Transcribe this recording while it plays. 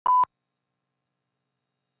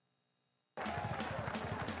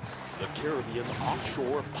Caribbean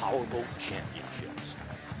Offshore Powerboat Championships.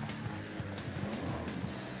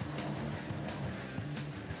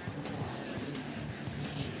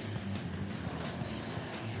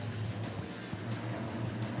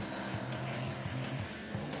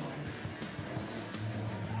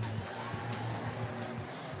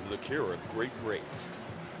 The Carib Great Race.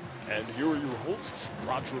 And here are your hosts,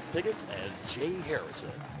 Roger Piggott and Jay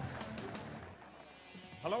Harrison.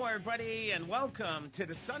 Hello everybody and welcome to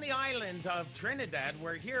the sunny island of Trinidad.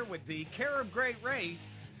 We're here with the Carib Great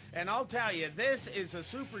Race, and I'll tell you, this is a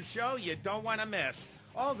super show you don't want to miss.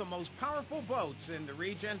 All the most powerful boats in the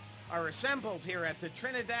region are assembled here at the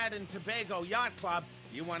Trinidad and Tobago Yacht Club.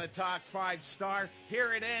 You want to talk 5-star?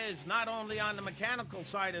 Here it is, not only on the mechanical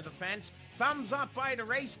side of the fence. Thumbs up by the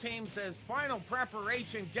race teams as final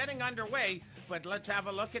preparation getting underway, but let's have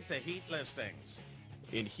a look at the heat listings.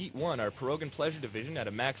 In Heat 1, our Pirogue and Pleasure division at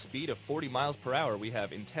a max speed of 40 miles per hour, we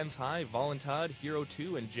have Intense High, Voluntad, Hero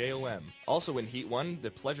 2, and JOM. Also in Heat 1,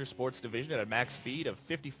 the Pleasure Sports division at a max speed of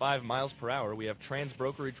 55 miles per hour, we have Trans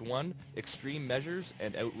Brokerage 1, Extreme Measures,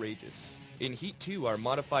 and Outrageous. In Heat 2, our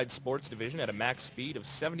Modified Sports division at a max speed of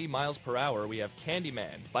 70 miles per hour, we have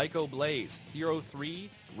Candyman, Bico Blaze, Hero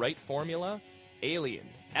 3, Right Formula, Alien,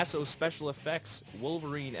 Esso Special Effects,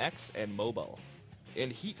 Wolverine X, and Mobile. In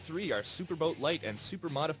Heat 3, our Superboat Light and Super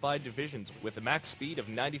Modified divisions with a max speed of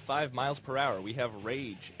 95 miles per hour, we have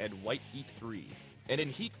Rage and White Heat 3. And in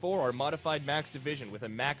Heat 4, our Modified Max division with a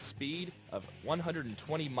max speed of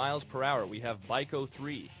 120 miles per hour, we have Bico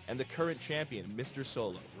 3 and the current champion, Mr.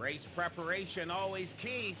 Solo. Race preparation always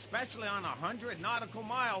key, especially on 100 nautical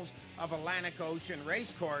miles of Atlantic Ocean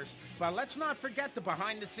race course. But let's not forget the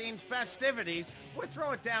behind-the-scenes festivities. We'll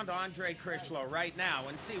throw it down to Andre Critchlow right now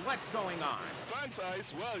and see what's going on. Thanks,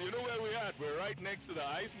 Ice. Well, you know where we're at. We're right next to the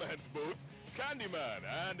ICEMAN's boat, Candyman,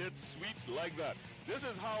 and it's sweets like that. This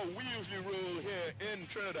is how we usually roll here in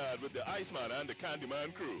Trinidad with the Iceman and the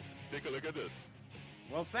Candyman crew. Take a look at this.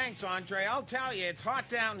 Well, thanks, Andre. I'll tell you, it's hot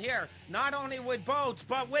down here, not only with boats,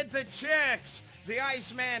 but with the chicks. The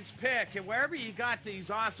Iceman's pick, and wherever you got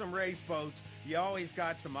these awesome race boats, you always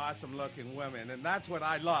got some awesome-looking women, and that's what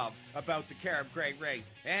I love about the Carib Great Race.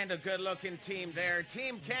 And a good-looking team there,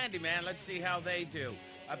 Team Candyman. Let's see how they do.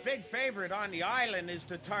 A big favorite on the island is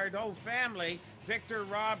the Tardot family, Victor,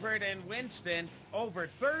 Robert, and Winston. Over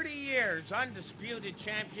 30 years, undisputed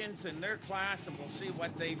champions in their class, and we'll see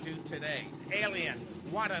what they do today. Alien,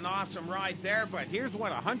 what an awesome ride there, but here's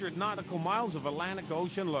what 100 nautical miles of Atlantic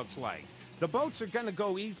Ocean looks like. The boats are going to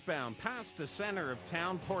go eastbound past the center of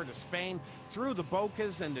town, Port of Spain, through the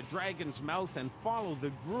Bocas and the Dragon's Mouth, and follow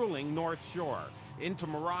the grueling North Shore. Into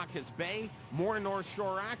Maracas Bay, more North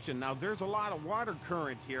Shore action. Now, there's a lot of water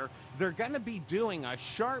current here. They're going to be doing a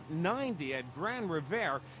sharp 90 at Grand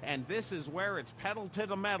Revere, and this is where it's pedal to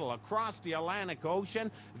the metal across the Atlantic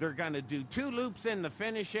Ocean. They're going to do 2 loops in the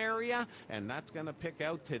finish area, and that's going to pick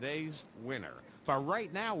out today's winner. But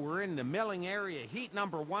right now, we're in the milling area. Heat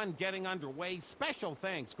number 1 getting underway. Special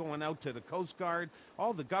thanks going out to the Coast Guard,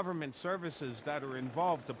 all the government services that are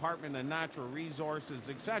involved, Department of Natural Resources,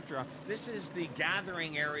 etc. This is the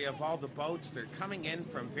gathering area of all the boats. They're coming in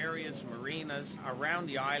from various marinas around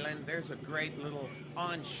the island. There's a great little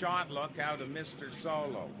on-shot look out of Mr.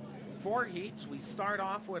 Solo. 4 heats. We start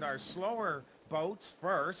off with our slower boats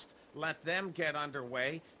first. Let them get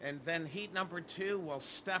underway, and then heat number 2, we'll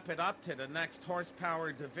step it up to the next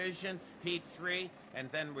horsepower division, heat 3, and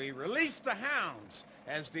then we release the hounds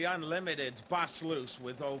as the Unlimiteds bust loose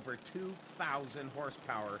with over 2,000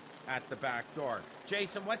 horsepower at the back door.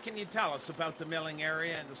 Jason, what can you tell us about the milling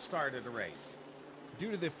area and the start of the race?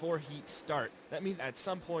 Due to the 4-heat start, that means at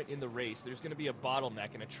some point in the race, there's going to be a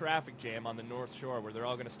bottleneck and a traffic jam on the North Shore where they're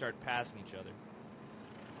all going to start passing each other.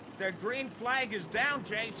 The green flag is down,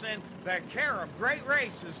 Jason. The Carib Great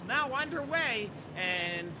Race is now underway,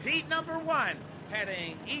 and heat number 1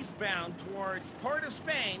 heading eastbound towards Port of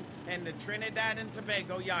Spain and the Trinidad and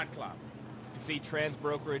Tobago Yacht Club. You can see Trans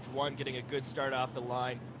Brokerage 1 getting a good start off the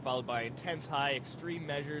line, followed by Intense High, Extreme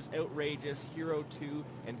Measures, Outrageous, Hero 2,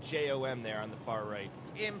 and JOM there on the far right.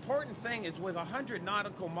 Important thing is with 100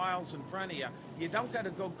 nautical miles in front of you, you don't got to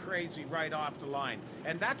go crazy right off the line.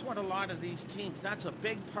 And that's what a lot of these teams, that's a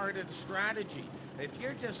big part of the strategy. If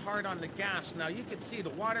you're just hard on the gas, now you can see the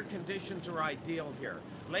water conditions are ideal here.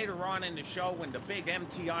 Later on in the show, when the big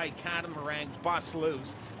MTI catamarans bust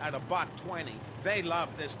loose at $1.20, they love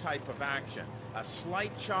this type of action. A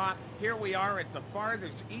slight chop. Here we are at the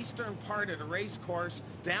farthest eastern part of the race course,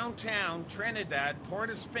 downtown Trinidad, Port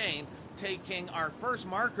of Spain, taking our first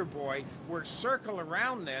marker buoy. We'll circle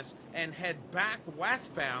around this and head back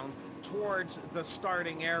westbound towards the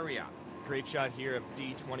starting area. great shot here of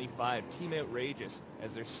D25, Team Outrageous,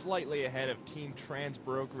 as they're slightly ahead of Team Trans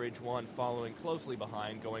Brokerage 1, following closely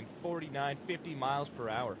behind, going 49, 50 miles per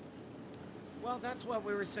hour. Well, that's what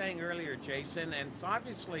we were saying earlier, Jason, and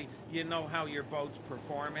obviously you know how your boat's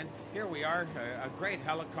performing. Here we are, a great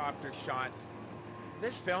helicopter shot.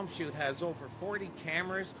 This film shoot has over 40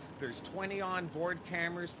 cameras. There's 20 onboard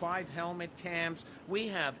cameras, 5 helmet cams. We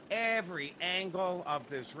have every angle of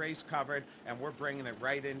this race covered, and we're bringing it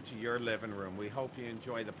right into your living room. We hope you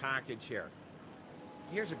enjoy the package here.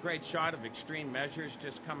 Here's a great shot of extreme measures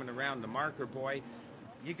just coming around the marker buoy.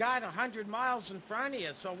 You got 100 miles in front of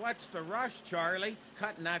you, so what's the rush, Charlie?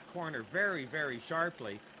 Cutting that corner very, very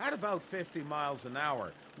sharply at about 50 miles an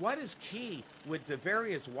hour. What is key with the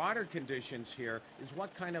various water conditions here is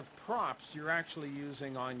what kind of props you're actually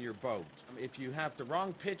using on your boat. If you have the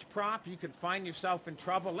wrong pitch prop, you could find yourself in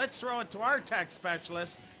trouble. Let's throw it to our tech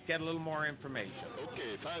specialist, get a little more information.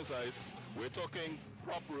 Okay, thanks, Ice. We're talking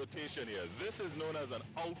prop rotation here. This is known as an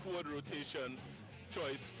outward rotation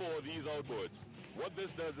choice for these outboards. What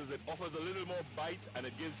this does is it offers a little more bite, and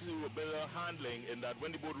it gives you a better handling in that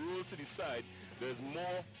when the boat rolls to the side, there's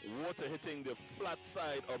more water hitting the flat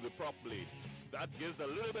side of the prop blade. That gives a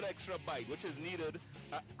little bit extra bite, which is needed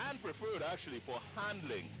and preferred actually for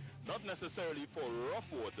handling. Not necessarily for rough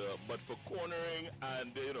water, but for cornering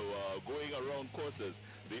and going around courses.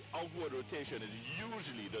 The outward rotation is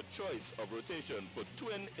usually the choice of rotation for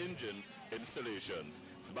twin engine installations.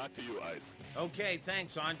 It's back to you, Ice. Okay,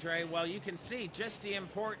 thanks, Andre. Well, you can see just the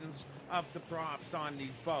importance of the props on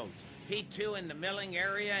these boats. Heat 2 in the milling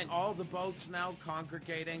area, and all the boats now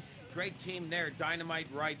congregating. Great team there, Dynamite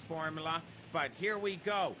Right Formula. But here we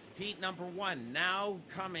go. Heat number 1 now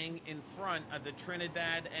coming in front of the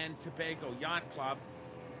Trinidad and Tobago Yacht Club.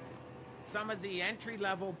 Some of the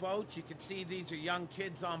entry-level boats, you can see these are young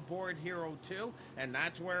kids on board Hero 2, and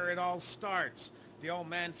that's where it all starts. The old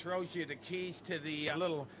man throws you the keys to the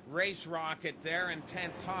little race rocket there,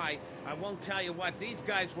 Intense High. I won't tell you what, these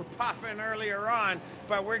guys were puffing earlier on,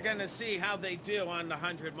 but we're going to see how they do on the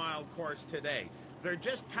 100-mile course today. They're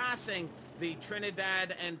just passing the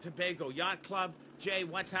Trinidad and Tobago Yacht Club. Jay,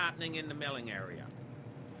 what's happening in the milling area?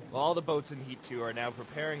 Well, all the boats in Heat 2 are now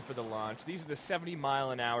preparing for the launch. These are the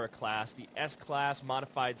 70-mile-an-hour class, the S-Class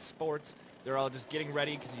Modified Sports. They're all just getting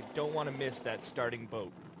ready because you don't want to miss that starting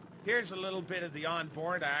boat. Here's a little bit of the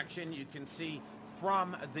onboard action you can see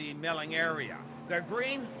from the milling area. The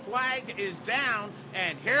green flag is down,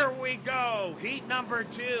 and here we go. Heat number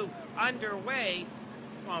 2 underway.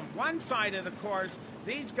 On one side of the course,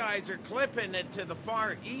 these guys are clipping it to the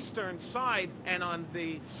far eastern side, and on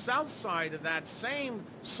the south side of that same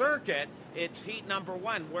circuit, it's heat number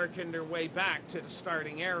 1 working their way back to the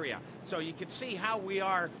starting area. So you can see how we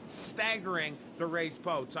are staggering the race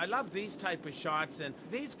boats. I love these type of shots, and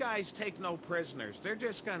these guys take no prisoners. They're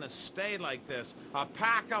just going to stay like this. A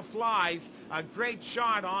pack of flies, a great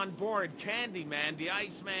shot on board Candyman, the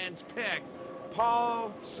Iceman's pick,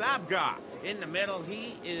 Paul Sabga. In the middle,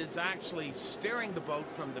 he is actually steering the boat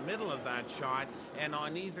from the middle of that shot, and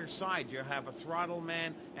on either side you have a throttle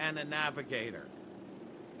man and a navigator.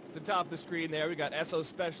 At the top of the screen there, we got SO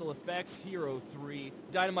Special Effects, Hero 3,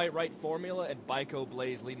 Dynamite Right Formula, and Bico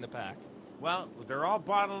Blaze leading the pack. Well, they're all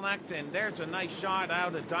bottlenecked, and there's a nice shot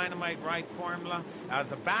out of Dynamite Right Formula.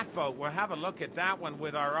 The back boat, we'll have a look at that one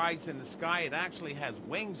with our eyes in the sky. It actually has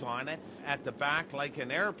wings on it at the back like an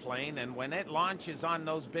airplane, and when it launches on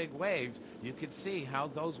those big waves, you can see how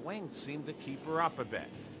those wings seem to keep her up a bit.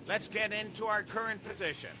 Let's get into our current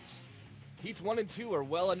positions. Heats 1 and 2 are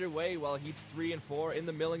well underway, while Heats 3 and 4 in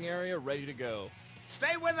the milling area ready to go.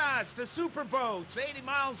 Stay with us, the super boats, 80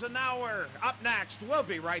 miles an hour. Up next, we'll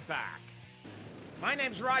be right back. My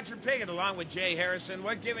name's Roger Piggott, along with Jay Harrison.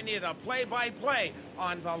 We're giving you the play-by-play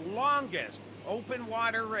on the longest open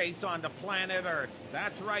water race on the planet Earth.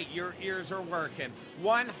 That's right, your ears are working.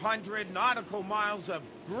 100 nautical miles of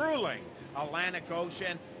grueling Atlantic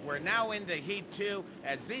Ocean. We're now into Heat 2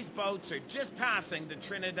 as these boats are just passing the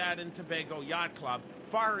Trinidad and Tobago Yacht Club,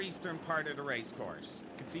 far eastern part of the race course.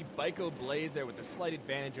 You can see Bico Blaze there with a slight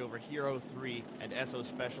advantage over Hero 3 and SO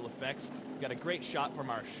Special Effects. We got a great shot from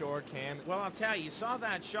our shore cam. Well, I'll tell you, saw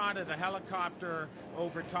that shot of the helicopter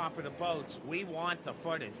over top of the boats. We want the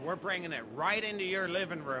footage. We're bringing it right into your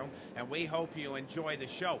living room, and we hope you enjoy the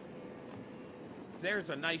show.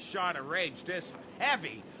 There's a nice shot of Rage, just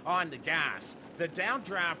heavy on the gas. The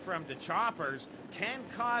downdraft from the choppers can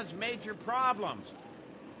cause major problems.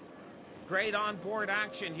 Great onboard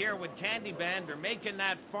action here with Candyman. They're making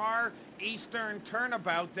that far eastern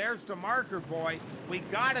turnabout. There's the marker buoy. We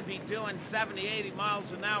gotta be doing 70, 80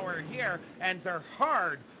 miles an hour here, and they're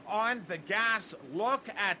hard on the gas. Look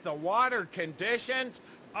at the water conditions.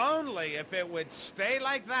 Only if it would stay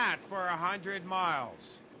like that for 100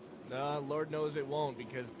 miles. Lord knows it won't,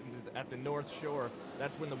 because at the North Shore,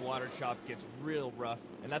 that's when the water chop gets real rough,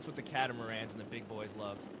 and that's what the catamarans and the big boys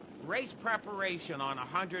love. Race preparation on a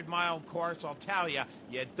 100-mile course, I'll tell you,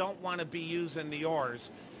 you don't want to be using the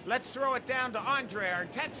oars. Let's throw it down to Andre, our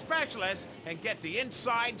tech specialist, and get the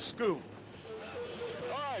inside scoop.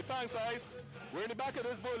 All right, thanks, Ice. We're in the back of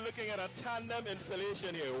this boat looking at a tandem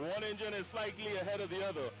installation here. One engine is slightly ahead of the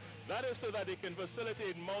other. That is so that it can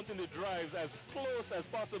facilitate mounting the drives as close as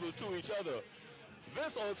possible to each other.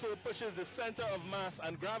 This also pushes the center of mass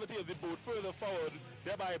and gravity of the boat further forward,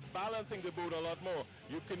 thereby balancing the boat a lot more.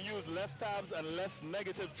 You can use less tabs and less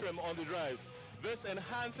negative trim on the drives. This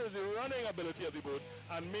enhances the running ability of the boat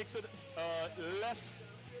and makes it less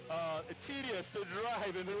tedious to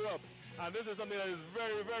drive in the rough. And this is something that is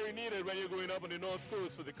very, very needed when you're going up on the North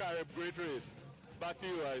Coast for the Carib Great Race. It's back to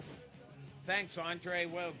you, Ice. Thanks, Andre.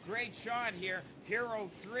 Well, great shot here. Hero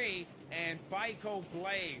 3 and Bico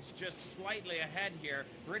Blaze just slightly ahead here.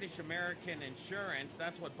 British American Insurance,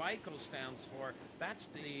 that's what Bico stands for. That's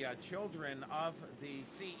the children of the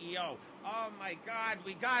CEO. Oh my God,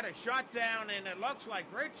 we got a shutdown and it looks like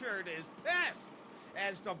Richard is pissed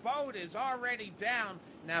as the boat is already down.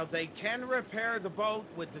 Now, they can repair the boat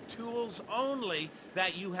with the tools only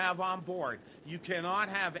that you have on board. You cannot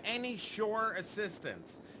have any shore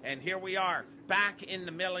assistance. And here we are, back in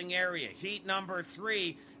the milling area. Heat number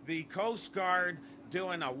 3, the Coast Guard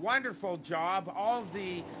doing a wonderful job. All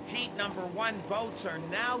the heat number 1 boats are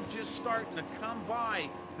now just starting to come by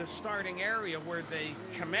the starting area where they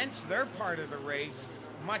commenced their part of the race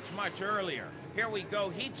much, much earlier. Here we go,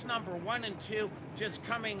 heats number 1 and 2 just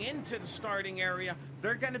coming into the starting area.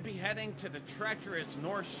 They're going to be heading to the treacherous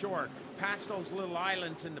North Shore, past those little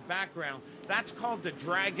islands in the background. That's called the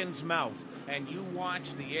Dragon's Mouth, and you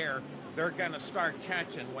watch the air. They're going to start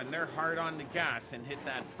catching when they're hard on the gas and hit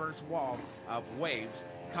that first wall of waves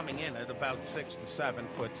coming in at about 6 to 7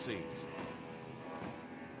 foot seas.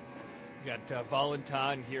 We got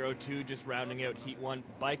Volunta and Hero 2 just rounding out Heat 1.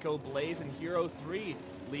 Bico Blaze and Hero 3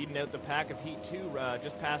 leading out the pack of Heat 2,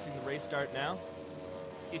 just passing the race start now.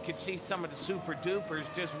 You can see some of the super dupers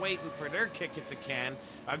just waiting for their kick at the can.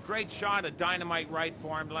 A great shot of dynamite right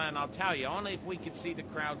formula, and I'll tell you, only if we could see the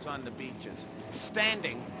crowds on the beaches.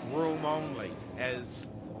 Standing room only, as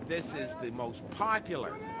this is the most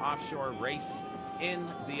popular offshore race in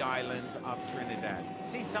the island of Trinidad.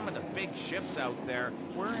 See some of the big ships out there.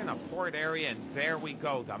 We're in a port area, and there we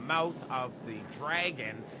go, the mouth of the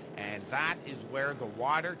Dragon, and that is where the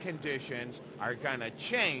water conditions are going to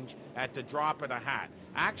change at the drop of the hat.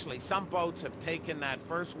 Actually, some boats have taken that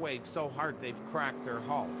first wave so hard they've cracked their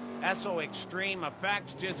hull. SO Extreme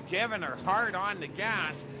Effects just giving her hard on the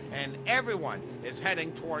gas, and everyone is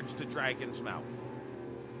heading towards the Dragon's Mouth.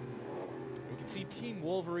 We can see Team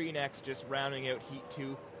Wolverine X just rounding out Heat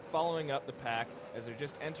 2, following up the pack as they're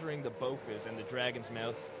just entering the Bocas and the Dragon's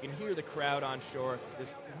Mouth. You can hear the crowd on shore,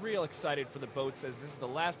 just real excited for the boats, as this is the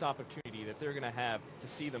last opportunity that they're going to have to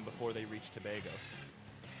see them before they reach Tobago.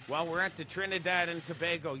 Well, we're at the Trinidad and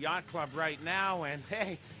Tobago Yacht Club right now, and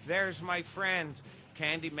hey, there's my friend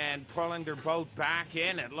Candyman pulling their boat back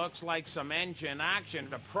in. It looks like some engine action.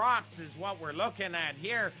 The props is what we're looking at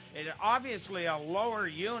here. It's obviously a lower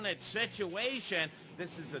unit situation.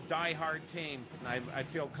 This is a die-hard team, and I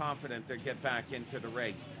feel confident they'll get back into the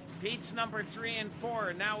race. Heats number 3 and 4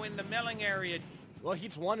 are now in the milling area. Well,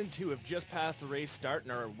 Heats 1 and 2 have just passed the race start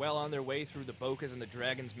and are well on their way through the Bocas and the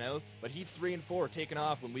Dragon's Mouth, but Heats 3 and 4 are taking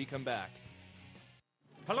off when we come back.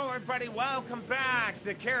 Hello, everybody. Welcome back.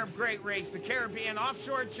 The Carib Great Race, the Caribbean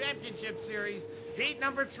Offshore Championship Series. Heat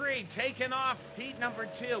number 3 taking off. Heat number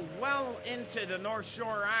 2 well into the North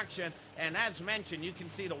Shore action. And as mentioned, you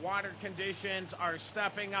can see the water conditions are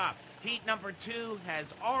stepping up. Heat number 2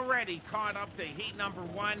 has already caught up to heat number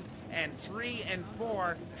 1, and 3 and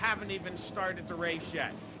 4 haven't even started the race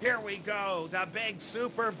yet. Here we go. The big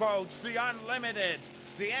super boats, the Unlimiteds,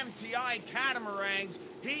 the MTI catamarans.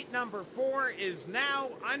 Heat number 4 is now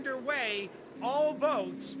underway. All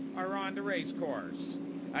boats are on the race course.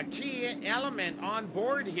 A key element on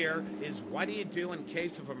board here is what do you do in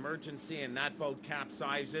case of emergency and that boat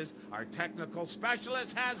capsizes? Our technical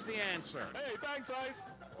specialist has the answer. Hey, thanks, Ice.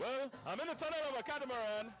 Well, I'm in the tunnel of a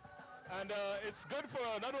catamaran, and it's good for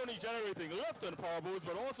not only generating lift on powerboats,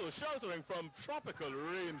 but also sheltering from tropical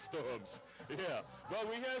rainstorms. Yeah, well,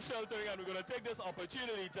 we're here sheltering, and we're going to take this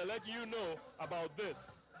opportunity to let you know about this,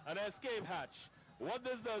 an escape hatch. What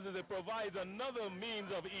this does is it provides another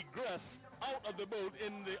means of egress out of the boat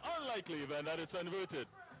in the unlikely event that it's inverted.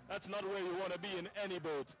 That's not where you want to be in any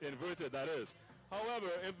boat, inverted that is. However,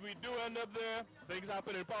 if we do end up there, things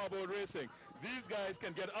happen in powerboat racing. These guys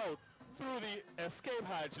can get out through the escape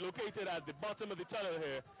hatch located at the bottom of the tunnel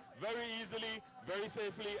here very easily, very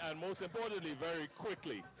safely, and most importantly, very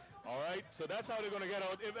quickly. All right, so that's how they're going to get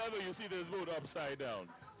out if ever you see this boat upside down.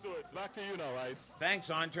 So it's back to you now, Ice. Thanks,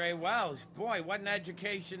 Andre. Well, boy, what an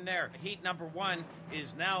education there. Heat number 1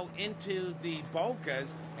 is now into the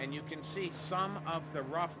Bocas, and you can see some of the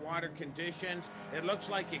rough water conditions. It looks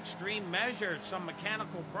like extreme measures, some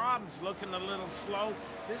mechanical problems, looking a little slow.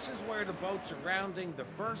 This is where the boats are rounding the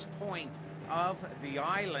first point of the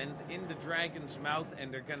island in the Dragon's Mouth,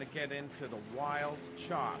 and they're going to get into the Wild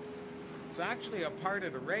Chop. It's actually a part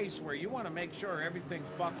of the race where you want to make sure everything's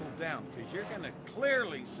buckled down, because you're going to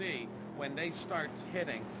clearly see when they start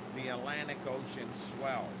hitting the Atlantic Ocean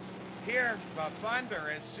swells. Here, the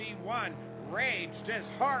Thunder as C1 rage just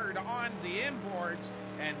hard on the inboards,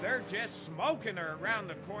 and they're just smoking her around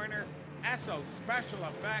the corner. Esso Special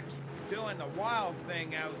Effects doing the wild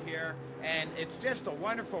thing out here, and it's just a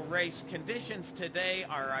wonderful race. Conditions today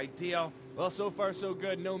are ideal. Well, so far so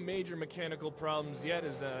good. No major mechanical problems yet,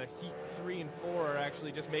 as Heat 3 and 4 are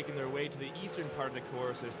actually just making their way to the eastern part of the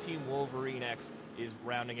course as Team Wolverine X is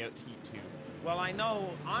rounding out Heat 2. Well, I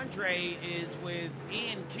know Andre is with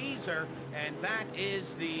Ian Keyser, and that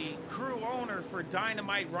is the crew owner for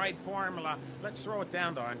Dynamite Ride Formula. Let's throw it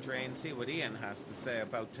down to Andre and see what Ian has to say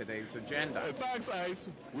about today's agenda. Thanks, Ice.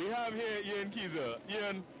 We have here Ian Keyser.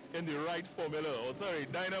 Ian, in the Ride Formula,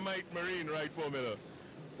 Dynamite Marine Ride Formula.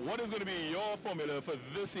 What is going to be your formula for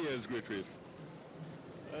this year's Great Race?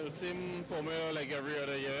 Well, same formula like every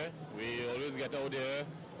other year. We always get out there,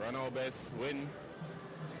 run our best, win.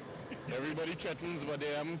 Everybody threatens, but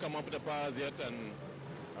they haven't come up with the powers yet. And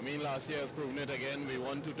I mean, last year has proven it again. We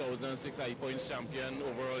won 2006 High Points champion,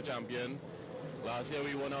 overall champion. Last year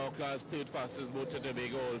we won our class 3rd fastest boat to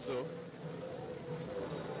Tobago also.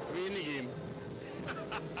 We in the game.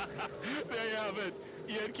 There you have it.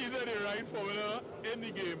 Ian Keyser, the Ride Formula in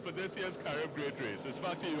the game for this year's Carib Great Race. It's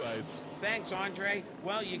back to you, Ice. Thanks, Andre.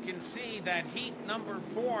 Well, you can see that Heat number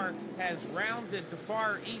 4 has rounded the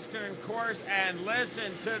far eastern course, and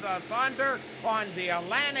listen to the Thunder on the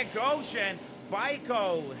Atlantic Ocean.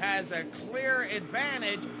 Baiko has a clear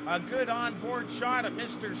advantage, a good onboard shot of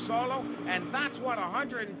Mr. Solo, and that's what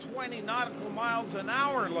 120 nautical miles an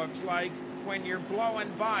hour looks like when you're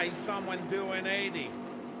blowing by someone doing 80.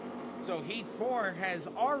 So Heat 4 has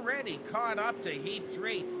already caught up to Heat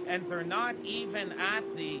 3, and they're not even at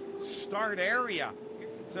the start area.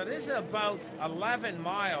 So this is about 11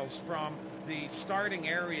 miles from the starting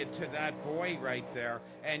area to that buoy right there,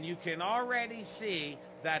 and you can already see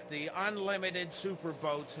that the unlimited super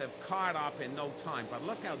boats have caught up in no time. But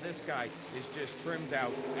look how this guy is just trimmed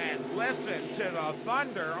out. And listen to the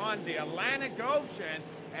Thunder on the Atlantic Ocean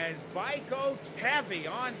as Baiko heavy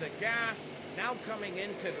on the gas, now coming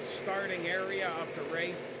into the starting area of the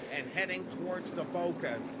race and heading towards the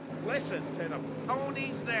Bocas. Listen to the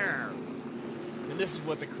ponies there. And this is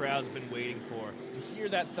what the crowd's been waiting for. To hear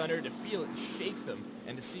that thunder, to feel it shake them,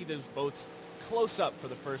 and to see those boats close up for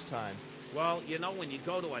the first time. Well, you know, when you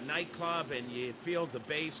go to a nightclub and you feel the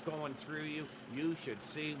bass going through you, you should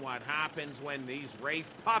see what happens when these race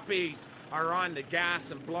puppies are on the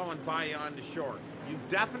gas and blowing by you on the shore. You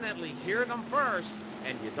definitely hear them first,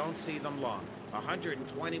 and you don't see them long.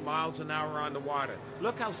 120 miles an hour on the water.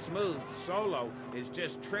 Look how smooth Solo is,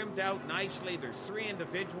 just trimmed out nicely. There's 3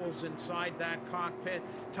 individuals inside that cockpit.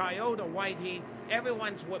 Toyota Whiteheat,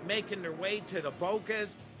 everyone's making their way to the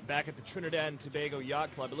Bocas. Back at the Trinidad and Tobago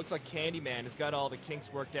Yacht Club, it looks like Candyman has got all the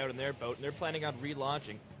kinks worked out in their boat, and they're planning on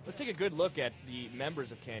relaunching. Let's take a good look at the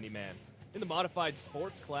members of Candyman. In the modified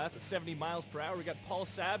sports class at 70 miles per hour, we got Paul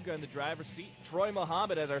Sabga in the driver's seat, Troy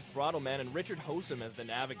Mohammed as our throttle man, and Richard Hosam as the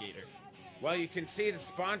navigator. Well, you can see the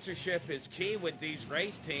sponsorship is key with these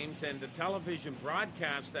race teams, and the television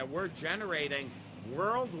broadcast that we're generating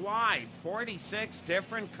worldwide. 46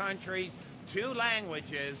 different countries, 2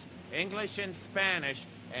 languages, English and Spanish,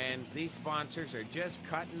 and these sponsors are just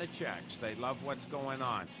cutting the checks. They love what's going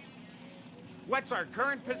on. What's our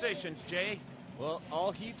current positions, Jay? Well,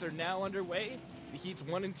 all heats are now underway. The heats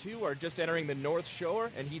 1 and 2 are just entering the North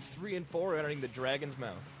Shore, and heats 3 and 4 are entering the Dragon's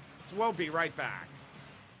Mouth. So we'll be right back.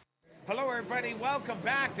 Hello, everybody. Welcome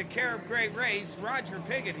back to Carib Great Race. Roger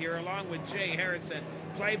Piggott here along with Jay Harrison.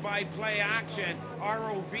 Play-by-play action.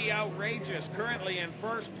 ROV Outrageous currently in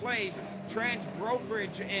first place. Trans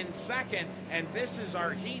Brokerage in second. And this is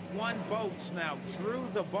our Heat 1 boats now through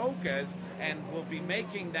the Bocas, and we'll be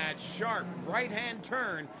making that sharp right-hand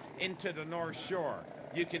turn into the North Shore.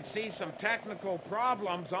 You can see some technical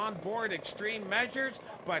problems on board Extreme Measures,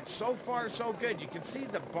 but so far so good. You can see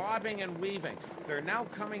the bobbing and weaving. They're now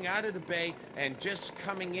coming out of the bay and just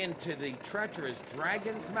coming into the treacherous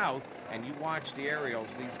Dragon's Mouth, and you watch the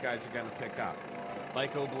aerials these guys are going to pick up.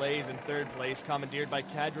 Bico Blaze in third place, commandeered by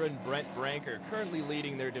Cadra and Brent Branker, currently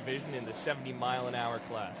leading their division in the 70-mile-an-hour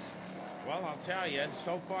class. Well, I'll tell you,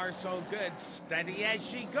 so far so good. Steady as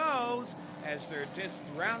she goes. As they're just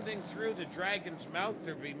rounding through the Dragon's Mouth,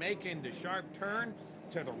 they'll be making the sharp turn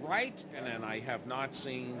to the right, and then I have not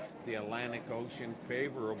seen the Atlantic Ocean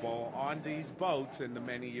favorable on these boats in the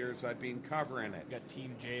many years I've been covering it. Got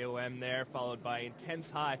Team JOM there, followed by Intense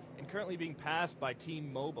High, and currently being passed by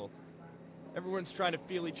Team Mobile. Everyone's trying to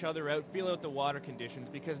feel each other out, feel out the water conditions,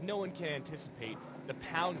 because no one can anticipate the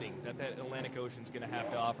pounding that Atlantic Ocean's going to have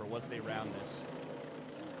to offer once they round this.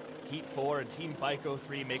 Heat 4 and Team Bico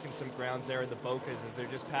 3 making some grounds there in the Bocas as they're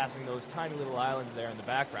just passing those tiny little islands there in the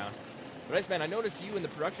background. But Iceman, I noticed you and the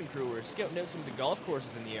production crew were scouting out some of the golf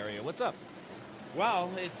courses in the area. What's up? Well,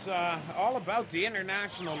 it's all about the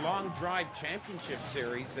International Long Drive Championship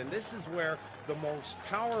Series, and this is where the most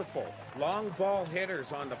powerful long ball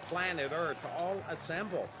hitters on the planet Earth all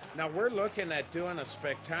assemble. Now, we're looking at doing a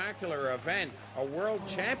spectacular event, a World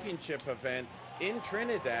Championship event in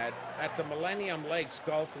Trinidad at the Millennium Lakes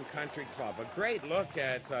Golf and Country Club. A great look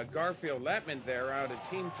at Garfield Letman there out of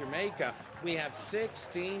Team Jamaica. We have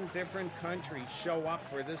 16 different countries show up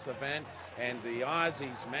for this event, and the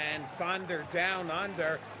Aussies, man, thunder down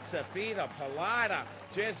under, Safita Palada,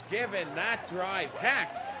 just giving that drive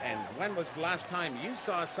heck. And when was the last time you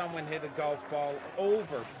saw someone hit a golf ball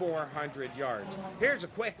over 400 yards? Here's a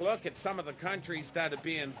quick look at some of the countries that will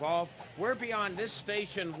be involved. We're beyond this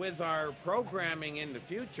station with our programming in the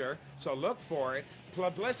future, so look for it.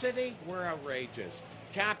 Publicity, we're outrageous.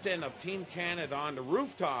 Captain of Team Canada on the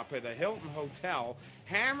rooftop at a Hilton Hotel,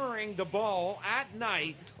 hammering the ball at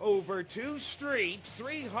night over 2 streets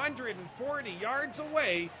 340 yards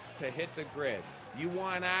away to hit the grid. You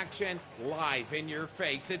want action? Live in your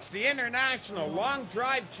face. It's the International Long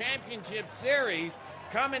Drive Championship Series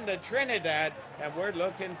coming to Trinidad, and we're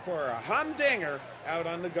looking for a humdinger out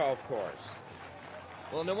on the golf course.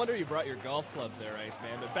 Well, no wonder you brought your golf clubs there,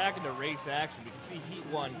 Iceman. But back into race action, we can see Heat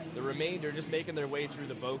 1, the remainder just making their way through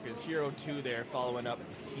the Bocas. Hero 2 there, following up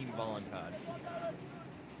Team Voluntad.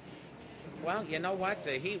 Well, you know what?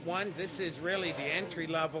 The Heat 1, this is really the entry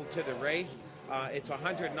level to the race. It's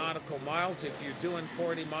 100 nautical miles. If you're doing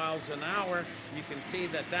 40 miles an hour, you can see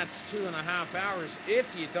that that's 2.5 hours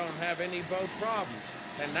if you don't have any boat problems.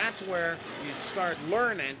 And that's where you start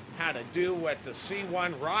learning how to do what the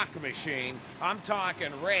C1 rock machine, I'm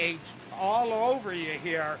talking rage all over you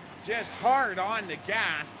here, just hard on the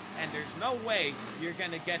gas, and there's no way you're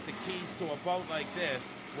going to get the keys to a boat like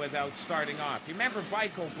this without starting off. You remember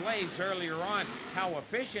Bico Blaze earlier on, how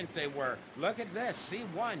efficient they were. Look at this,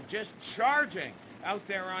 C1 just charging out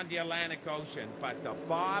there on the Atlantic Ocean. But the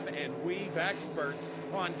bob and weave experts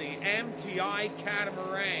on the MTI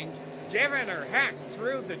catamarans giving her heck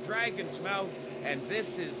through the Dragon's Mouth, and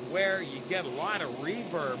this is where you get a lot of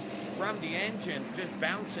reverb from the engines just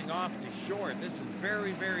bouncing off the shore. This is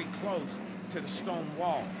very, very close to the stone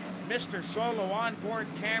wall. Mr. Solo onboard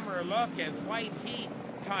camera look as White Heat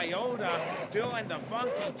Toyota doing the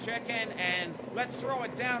funky chicken, and let's throw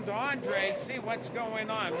it down to Andre, see what's going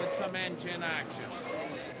on with some engine action.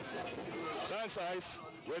 Thanks, Ice.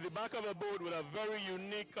 We're at the back of a boat with a very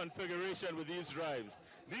unique configuration with these drives.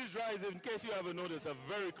 These drives, in case you haven't noticed, are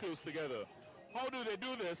very close together. How do they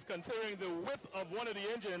do this, considering the width of one of the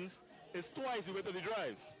engines is twice the width of the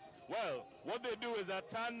drives? Well, what they do is a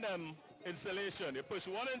tandem installation. You push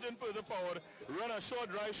one engine further forward, run a short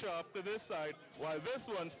drive shaft to this side, while this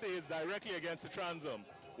one stays directly against the transom.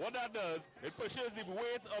 What that does, it pushes the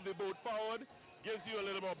weight of the boat forward, gives you a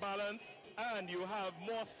little more balance, and you have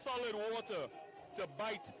more solid water to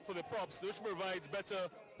bite for the props, which provides better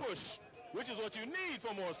push, which is what you need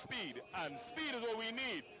for more speed. And speed is what we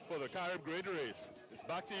need for the Carib Grade Race. It's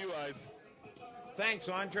back to you, Ice. Thanks,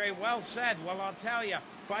 Andre. Well said. Well, I'll tell you,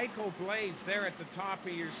 Bico Blaze there at the top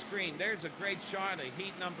of your screen. There's a great shot of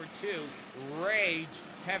heat number 2. Rage,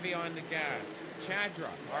 heavy on the gas. Chadra,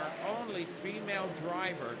 our only female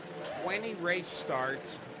driver, 20 race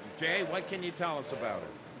starts. Jay, what can you tell us about her?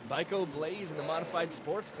 Bico Blaze in the modified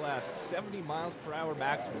sports class at 70 miles per hour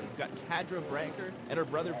maximum. We've got Cadra Branker and her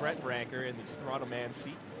brother Brent Branker in the throttle man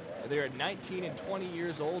seat. They're 19 and 20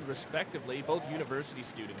 years old, respectively, both university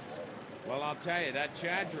students. Well, I'll tell you, that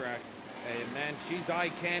Chadra, man, she's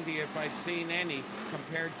eye candy if I've seen any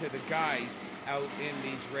compared to the guys out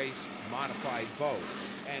in these race modified boats.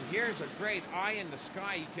 And here's a great eye in the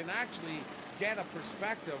sky. You can actually get a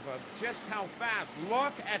perspective of just how fast.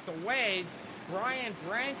 Look at the waves. Brian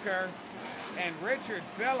Branker and Richard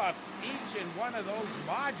Phillips, each in one of those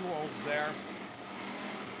modules there.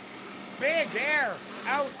 Big air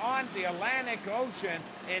out on the Atlantic Ocean.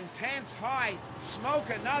 Intense high. Smoke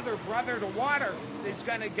another, brother. The water is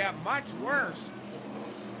going to get much worse.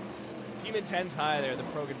 Team Intense High there, the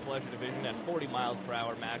Progan Pleasure Division at 40 miles per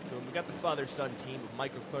hour maximum. We got the father-son team of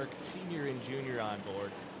Michael Clerk, senior and junior on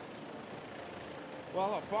board.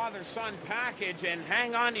 Well, a father-son package, and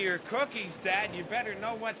hang on to your cookies, Dad. You better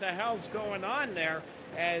know what the hell's going on there,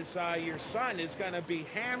 as your son is going to be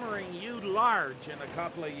hammering you large in a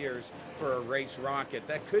couple of years for a race rocket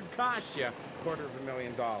that could cost you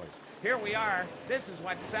 $250,000. Here we are. This is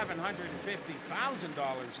what $750,000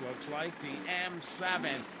 looks like, the M7.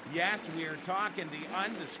 Yes, we are talking the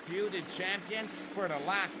undisputed champion for the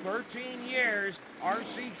last 13 years,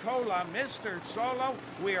 RC Cola, Mr. Solo.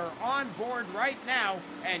 We are on board right now,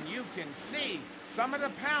 and you can see some of the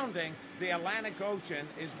pounding the Atlantic Ocean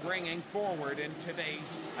is bringing forward in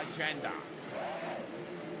today's agenda.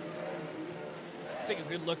 Let's take a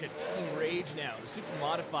good look at Team Rage now. The super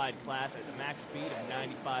modified class at the max speed of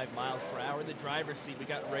 95 miles per hour. In the driver's seat, we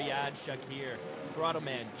got Rayad Shakir, throttle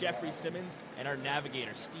man Jeffrey Simmons, and our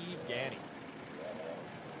navigator Steve Ganny.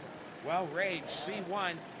 Well, Rage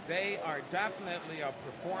C1, they are definitely a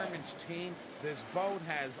performance team. This boat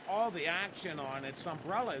has all the action on it.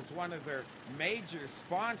 Umbrella is one of their major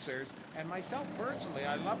sponsors. And myself personally,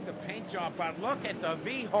 I love the paint job, but look at the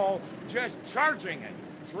V-hull just charging it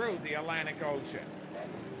through the Atlantic Ocean.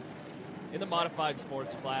 In the modified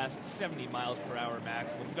sports class, 70 miles per hour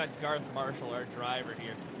maximum, we've got Garth Marshall, our driver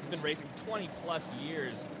here. He's been racing 20 plus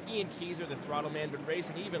years. Ian Keyser, the throttle man, been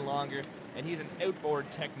racing even longer, and he's an outboard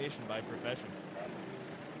technician by profession.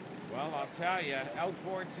 Well, I'll tell you,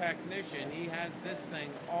 outboard technician, he has this thing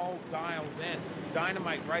all dialed in.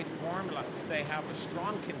 Dynamite right formula. They have a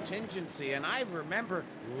strong contingency, and I remember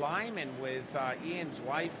Lyman with Ian's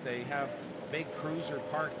wife. They have a big cruiser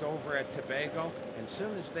parked over at Tobago, and as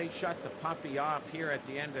soon as they shut the puppy off here at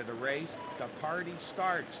the end of the race, the party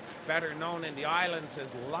starts, better known in the islands as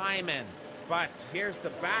Lyman. But here's the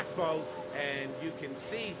back boat, and you can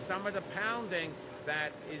see some of the pounding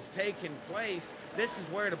that is taking place. This is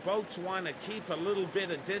where the boats want to keep a little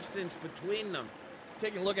bit of distance between them.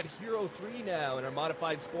 Taking a look at Hero 3 now in our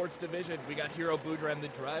modified sports division. We got Hero Boudram, the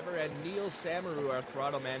driver, and Neil Samaru, our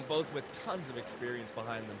throttle man, both with tons of experience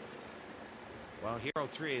behind them. Well, Hero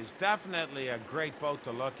 3 is definitely a great boat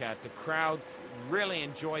to look at. The crowd really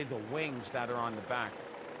enjoy the wings that are on the back.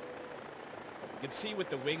 You can see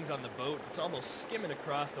with the wings on the boat, it's almost skimming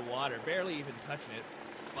across the water, barely even touching it.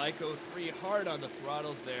 Myco 3 hard on the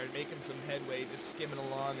throttles there, making some headway, just skimming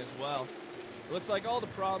along as well. It looks like all the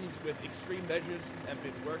problems with extreme measures have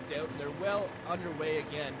been worked out, and they're well underway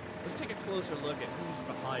again. Let's take a closer look at who's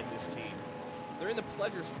behind this team. They're in the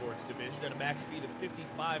pleasure sports division at a max speed of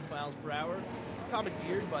 55 miles per hour,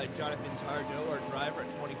 commandeered by Jonathan Tardo, our driver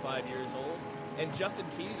at 25 years old, and Justin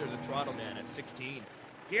Keyser, the throttle man, at 16.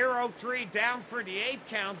 Hero 3 down for the 8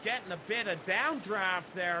 count, getting a bit of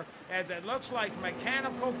downdraft there, as it looks like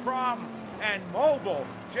mechanical problem. And Mobile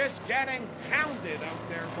just getting pounded out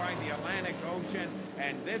there by the Atlantic Ocean,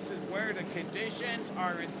 and this is where the conditions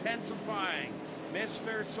are intensifying.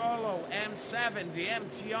 Mr. Solo M7, the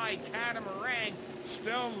MTI Catamaran,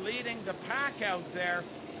 still leading the pack out there.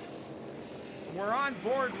 We're on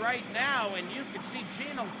board right now, and you can see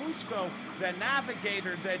Gino Fusco, the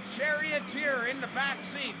navigator, the charioteer in the back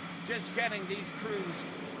seat, just getting these crews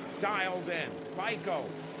dialed in. Myco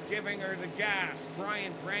giving her the gas.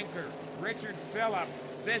 Brian Branker, Richard Phillips.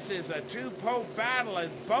 This is a two-boat battle,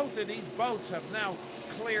 as both of these boats have now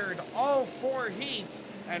cleared all 4 heats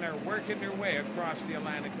and are working their way across the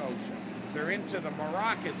Atlantic Ocean. They're into the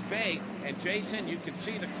Maracas Bay, and Jason, you can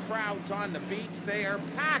see the crowds on the beach. They are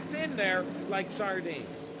packed in there like sardines.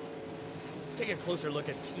 Let's take a closer look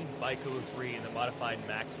at Team Myco 3 in the modified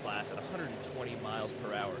max class at 120 miles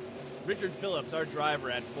per hour. Richard Phillips, our driver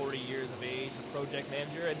at 40 years of age, the project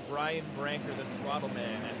manager, and Brian Branker, the throttle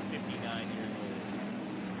man at 59 years old.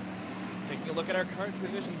 Taking a look at our current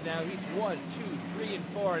positions now, heats 1, 2, 3, and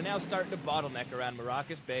 4 are now starting to bottleneck around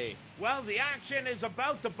Maracas Bay. Well, the action is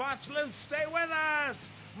about to bust loose. Stay with us.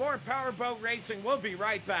 More Powerboat racing. We'll be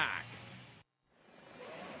right back.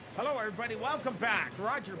 Hello, everybody. Welcome back.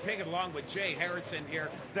 Roger Piggott along with Jay Harrison here.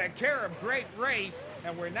 The Carib Great Race,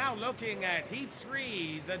 and we're now looking at Heat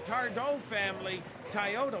 3, the Tardo family,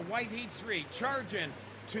 Toyota White Heat 3, charging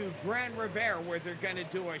to Grand Revere, where they're going to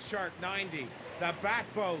do a sharp 90. The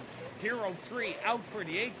back boat, Hero 3, out for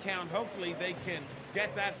the 8 count. Hopefully they can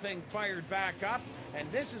get that thing fired back up. And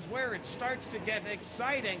this is where it starts to get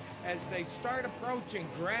exciting as they start approaching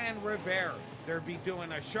Grand Riviere. They'll be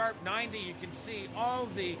doing a sharp 90. You can see all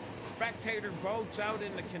the spectator boats out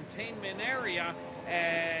in the containment area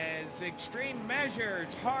as Extreme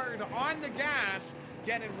Measures hard on the gas,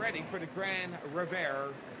 getting ready for the Grand Riviere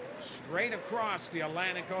straight across the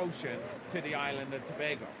Atlantic Ocean to the island of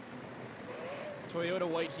Tobago. Toyota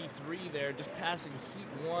White Heat 3 there, just passing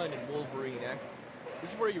Heat 1 and Wolverine X.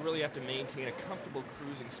 This is where you really have to maintain a comfortable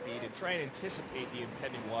cruising speed and try and anticipate the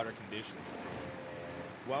impending water conditions.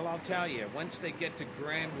 Well, I'll tell you, once they get to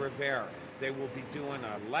Grand Riviere, they will be doing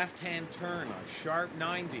a left-hand turn, a sharp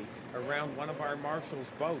 90 around one of our Marshall's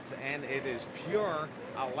boats, and it is pure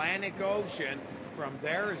Atlantic Ocean from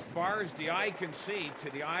there as far as the eye can see to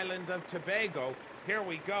the island of Tobago. Here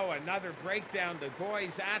we go, another breakdown. The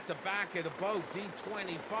boys at the back of the boat,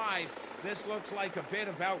 D25. This looks like a bit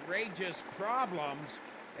of outrageous problems,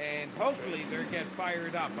 and hopefully they'll get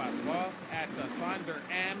fired up. But look at the Thunder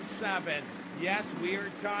M7. Yes, we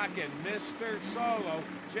are talking Mr. Solo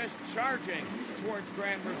just charging towards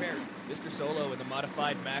Grand Riviere. Mr. Solo in the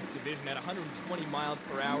modified Max division at 120 miles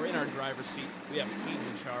per hour. In our driver's seat, we have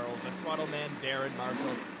Hayden Charles, the throttle man Darren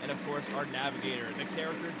Marshall, and of course our navigator, the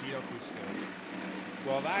character Gino Fusco.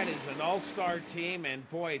 Well, that is an all-star team, and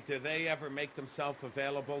boy, do they ever make themselves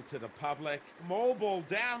available to the public. Mobile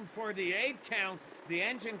down for the 8 count. The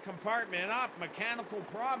engine compartment up, mechanical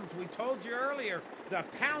problems. We told you earlier, the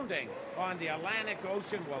pounding on the Atlantic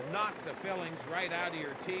Ocean will knock the fillings right out of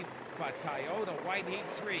your teeth. But Toyota White Heat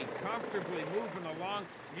 3 comfortably moving along.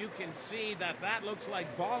 You can see that looks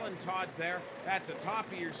like Volantad there at the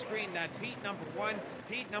top of your screen. That's heat number 1,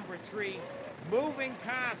 heat number 3, moving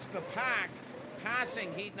past the pack,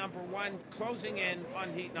 passing heat number 1, closing in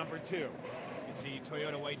on heat number 2. You can see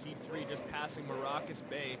Toyota White Heat 3 just passing Maracas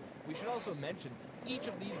Bay. We should also mention each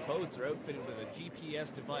of these boats are outfitted with a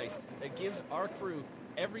GPS device that gives our crew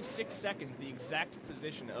every 6 seconds the exact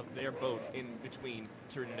position of their boat in between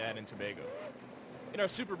Trinidad and Tobago. In our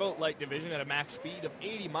Superboat Light division at a max speed of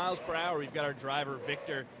 80 miles per hour, we've got our driver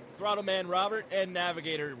Victor, throttle man Robert, and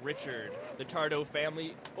navigator Richard. The Tardo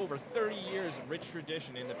family, over 30 years rich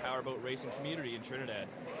tradition in the powerboat racing community in Trinidad.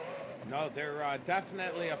 No, they're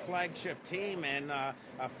definitely a flagship team, and a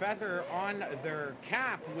feather on their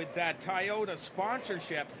cap with that Toyota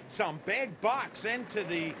sponsorship. Some big bucks into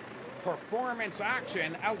the performance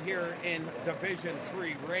action out here in Division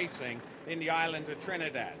 3 racing in the island of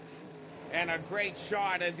Trinidad. And a great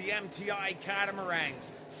shot of the MTI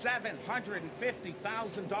catamarans,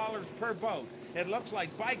 $750,000 per boat. It looks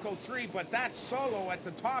like Bico 3, but that's Solo at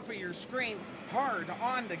the top of your screen, hard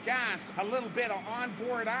on the gas, a little bit of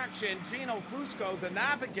onboard action. Gino Fusco, the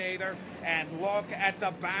navigator, and look at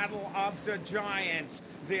the Battle of the Giants.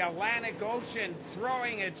 The Atlantic Ocean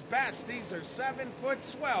throwing its best. These are 7-foot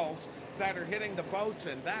swells that are hitting the boats,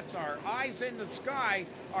 and that's our eyes in the sky.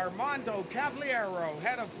 Armando Cavaliero,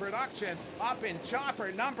 head of production, up in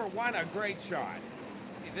chopper number 1, a great shot.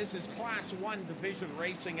 This is Class 1 division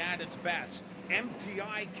racing at its best.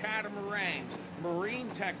 MTI catamarans, Marine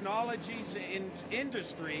Technologies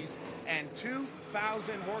Industries, and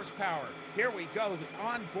 2,000 horsepower. Here we go,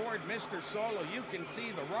 on board Mr. Solo. You can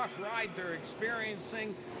see the rough ride they're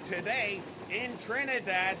experiencing today in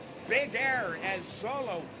Trinidad. Big air as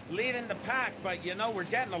Solo leading the pack, but you know, we're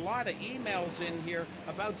getting a lot of emails in here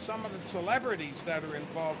about some of the celebrities that are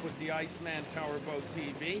involved with the ICEMAN Powerboat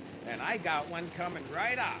TV, and I got one coming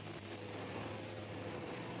right up.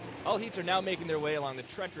 All heats are now making their way along the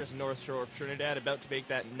treacherous north shore of Trinidad, about to make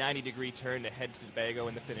that 90-degree turn to head to Tobago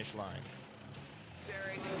in the finish line.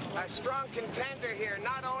 A strong contender here,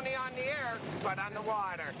 not only on the air, but on the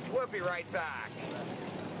water. We'll be right back.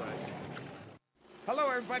 Hello,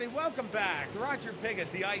 everybody. Welcome back. Roger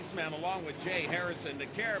Piggott, the Iceman, along with Jay Harrison, the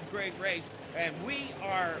Carib Great Race, and we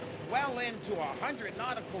are well into 100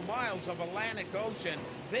 nautical miles of Atlantic Ocean.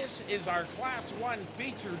 This is our Class 1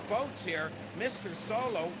 featured boats here. Mr.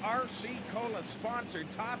 Solo, RC Cola sponsored,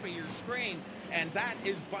 top of your screen, and that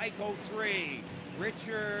is Bico 3.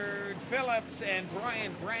 Richard Phillips and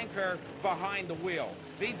Brian Branker behind the wheel.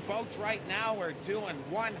 These boats right now are doing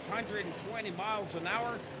 120 miles an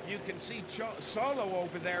hour. You can see Solo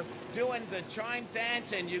over there doing the chime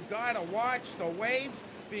dance, and you gotta watch the waves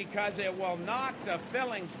because it will knock the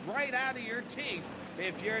fillings right out of your teeth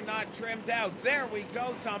if you're not trimmed out. There we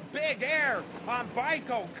go, some big air on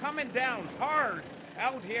Bico coming down hard.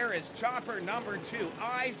 Out here is chopper number 2,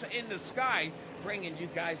 eyes in the sky, bringing you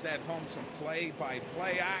guys at home some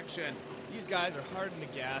play-by-play action. These guys are hard in the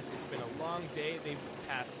gas. It's been a long day. They've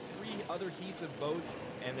passed 3 other heats of boats,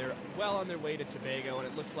 and they're well on their way to Tobago, and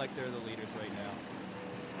it looks like they're the leaders right now.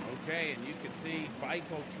 Okay, and you can see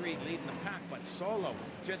Baiko 3 leading the pack, but Solo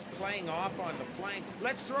just playing off on the flank.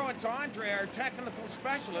 Let's throw it to Andre, our technical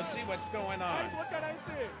specialist, see what's going on. Guys, what can I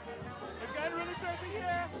say? It's getting really crazy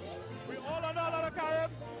here. We all on the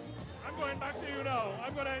Carib. I'm going back to you now.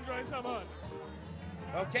 I'm going to enjoy some fun.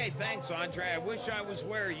 Okay, thanks, Andre. I wish I was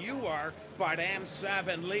where you are, but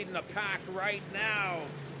M7 leading the pack right now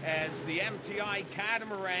as the MTI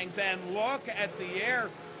Catamarans, and look at the air.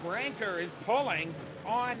 Branker is pulling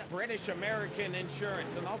on British American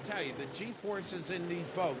Insurance, and I'll tell you, the G-forces in these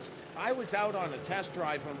boats. I was out on a test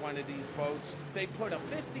drive on one of these boats. They put a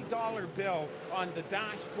 $50 bill on the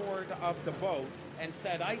dashboard of the boat and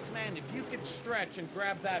said, Iceman, if you could stretch and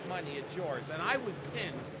grab that money, it's yours. And I was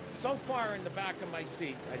pinned so far in the back of my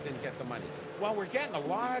seat, I didn't get the money. Well, we're getting a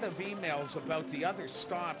lot of emails about the other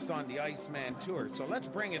stops on the Iceman tour, so let's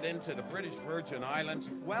bring it into the British Virgin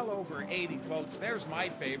Islands. Well over 80 boats. There's my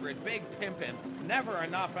favorite, Big Pimpin', never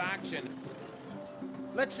enough action.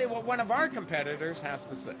 Let's see what one of our competitors has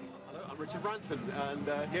to say. Hello, I'm Richard Branson,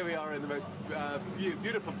 and here we are in the most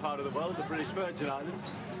beautiful part of the world, the British Virgin Islands.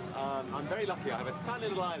 I'm very lucky. I have a tiny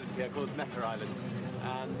little island here called Necker Island,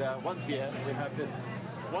 and once a year we have this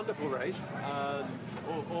wonderful race,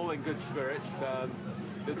 all in good spirits.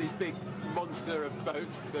 These big monster of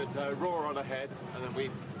boats that roar on ahead, and then we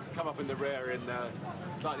come up in the rear in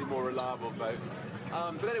slightly more reliable boats.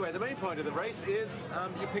 But anyway, the main point of the race is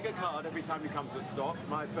you pick a card every time you come to a stop.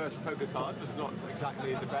 My first poker card was not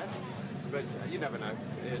exactly the best, but you never know.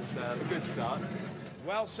 It's a good start.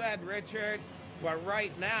 Well said, Richard. But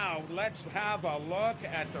right now, let's have a look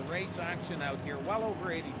at the race action out here. Well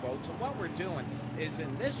over 80 boats. And what we're doing is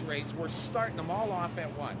in this race, we're starting them all off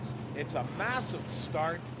at once. It's a massive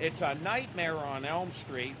start. It's a nightmare on Elm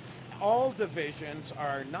Street. All divisions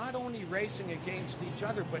are not only racing against each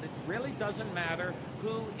other, but it really doesn't matter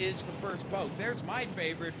who is the first boat. There's my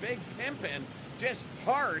favorite, Big Pimpin', just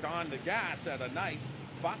hard on the gas at a nice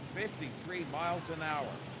 $153 miles an hour.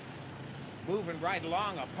 Moving right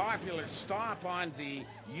along, a popular stop on the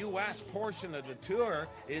U.S. portion of the tour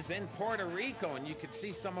is in Puerto Rico, and you can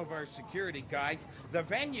see some of our security guys. The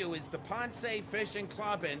venue is the Ponce Fishing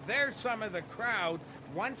Club, and there's some of the crowd.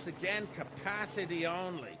 Once again, capacity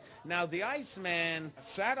only. Now, the Iceman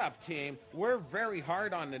setup team, we're very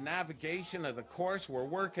hard on the navigation of the course. We're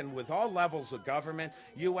working with all levels of government,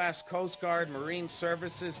 U.S. Coast Guard, Marine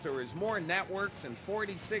Services. There is more networks in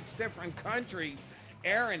 46 different countries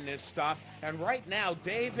airing this stuff. And right now,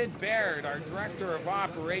 David Baird, our Director of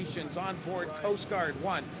Operations on board Coast Guard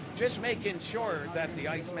 1, just making sure that the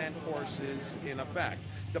Iceman course is in effect.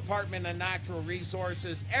 Department of Natural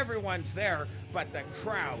Resources, everyone's there, but the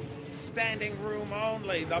crowd, standing room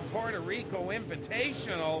only. The Puerto Rico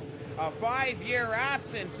Invitational, a 5-year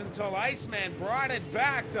absence until Iceman brought it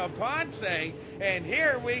back to Ponce, and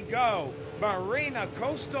here we go. Marina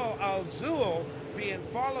Coastal Azul being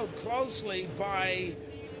followed closely by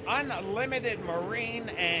Unlimited Marine,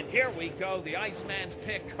 and here we go, the Iceman's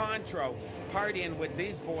pick Contro, partying with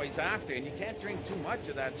these boys after, and you can't drink too much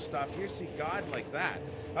of that stuff. You see God like that.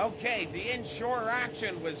 Okay, the inshore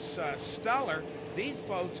action was stellar. These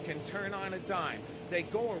boats can turn on a dime. They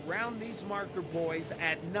go around these marker buoys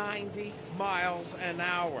at 90 miles an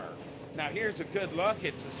hour. Now here's a good look.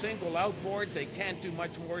 It's a single outboard. They can't do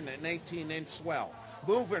much more than an 18-inch swell.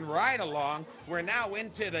 Moving right along, we're now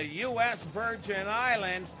into the U.S. Virgin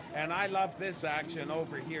Islands, and I love this action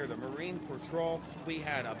over here, the Marine Patrol. We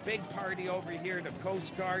had a big party over here, the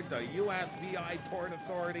Coast Guard, the U.S. VI Port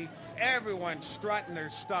Authority, everyone strutting their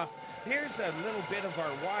stuff. Here's a little bit of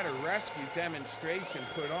our water rescue demonstration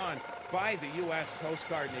put on by the U.S. Coast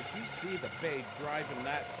Guard, and if you see the babe driving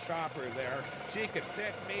that chopper there, she could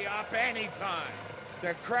pick me up anytime.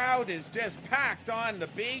 The crowd is just packed on the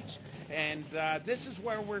beach, and this is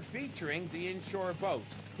where we're featuring the inshore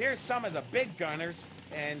boats. Here's some of the big gunners,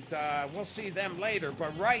 and we'll see them later.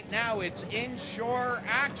 But right now, it's inshore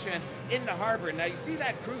action in the harbor. Now, you see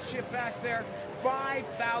that cruise ship back there?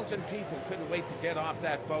 5,000 people couldn't wait to get off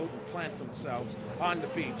that boat and plant themselves on the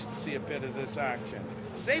beach to see a bit of this action.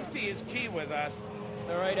 Safety is key with us.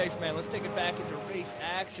 All right, Iceman, let's take it back into race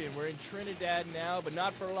action. We're in Trinidad now, but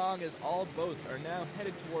not for long, as all boats are now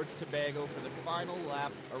headed towards Tobago for the final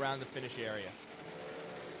lap around the finish area.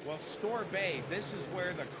 Well, Store Bay, this is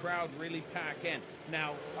where the crowd really pack in.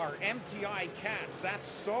 Now, our MTI Cats, that's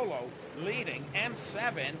Solo leading.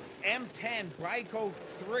 M7, M10, Baiko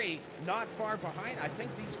 3, not far behind. I think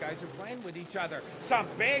these guys are playing with each other. Some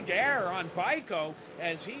big air on Baiko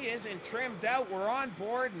as he isn't trimmed out. We're on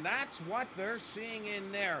board, and that's what they're seeing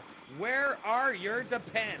in there. Where are your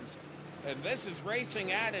depends? And this is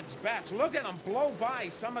racing at its best. Look at them blow by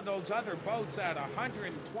some of those other boats at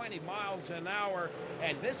 120 miles an hour.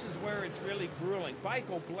 And this is where it's really grueling.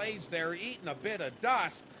 Baiko Blaze there eating a bit of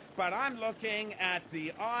dust. But I'm looking at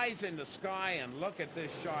the eyes in the sky, and look at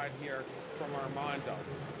this shot here from Armando.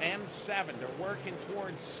 M7, they're working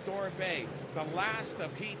towards Store Bay. The last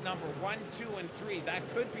of heat number 1, 2, and 3. That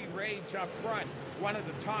could be Rage up front, one of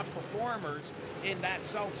the top performers in that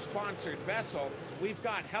self-sponsored vessel. We've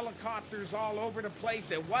got helicopters all over the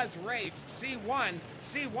place. It was Rage. C1.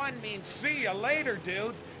 C1 means see you later,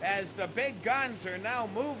 dude, as the big guns are now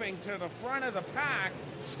moving to the front of the pack.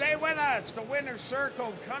 Stay with us. The winner's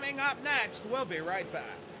circle coming up next. We'll be right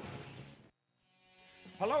back.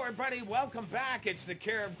 Hello, everybody. Welcome back. It's the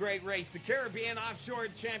Carib Great Race, the Caribbean Offshore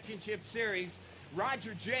Championship Series.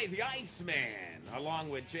 Roger J, the Iceman, along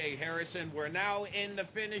with Jay Harrison. We're now in the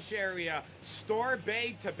finish area, Store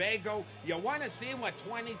Bay, Tobago. You want to see what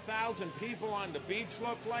 20,000 people on the beach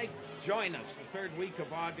look like? Join us the third week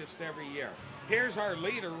of August every year. Here's our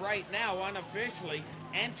leader right now, unofficially,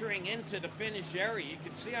 entering into the finish area. You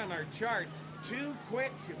can see on our chart 2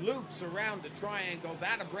 quick loops around the triangle.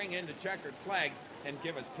 That'll bring in the checkered flag and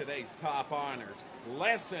give us today's top honors.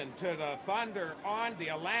 Listen to the thunder on the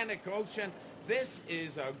Atlantic Ocean. This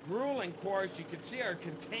is a grueling course. You can see our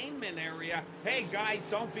containment area. Hey guys,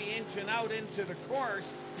 don't be inching out into the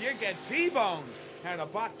course. You get T-boned at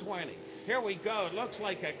 $1.20. Here we go. It looks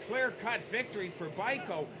like a clear-cut victory for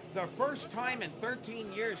Baiko. The first time in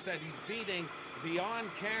 13 years that he's beating the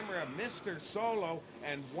on-camera Mr. Solo,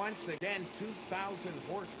 and once again 2,000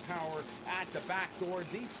 horsepower at the back door.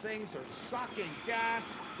 These things are sucking gas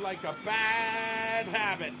like a bad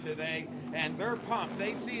habit today, and they're pumped.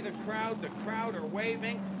 They see the crowd are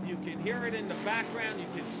waving. You can hear it in the background. You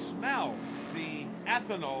can smell the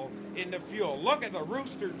ethanol in the fuel. Look at the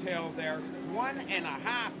rooster tail there. 1.5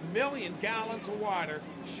 million gallons of water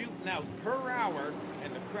shooting out per hour,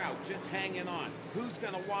 and the crowd just hanging on. Who's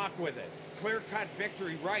going to walk with it? Clear-cut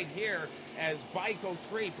victory right here as Baiko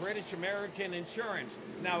 3, British American Insurance.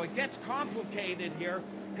 Now, it gets complicated here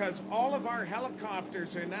because all of our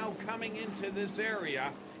helicopters are now coming into this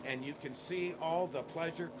area, and you can see all the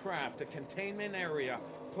pleasure craft, the containment area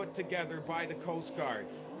put together by the Coast Guard.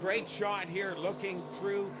 Great shot here looking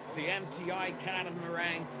through the MTI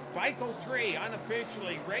catamaran. Baiko 3,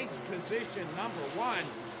 unofficially race position number 1.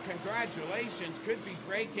 Congratulations, could be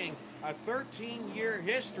breaking a 13-year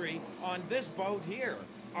history on this boat here.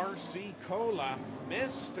 RC Cola,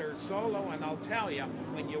 Mr. Solo, and I'll tell you,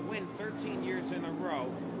 when you win 13 years in a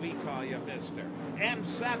row, we call you Mr.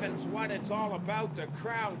 M7's what it's all about. The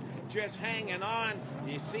crowd just hanging on.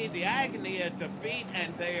 You see the agony at defeat,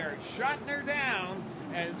 and they are shutting her down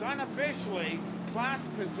as unofficially class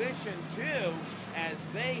position 2, as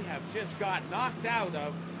they have just got knocked out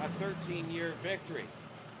of a 13-year victory.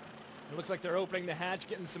 It looks like they're opening the hatch,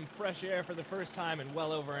 getting some fresh air for the first time in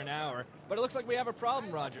well over an hour. But it looks like we have a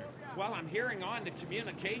problem, Roger. Well, I'm hearing on the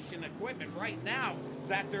communication equipment right now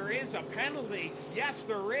that there is a penalty. Yes,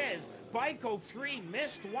 there is. Baiko 3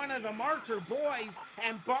 missed one of the marker boys,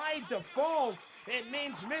 and by default, it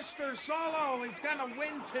means Mr. Solo is going to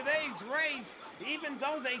win today's race, even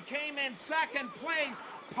though they came in second place.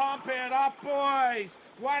 Pump it up, boys.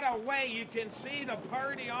 What a way. You can see the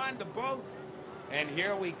party on the boat. And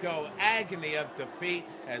here we go, agony of defeat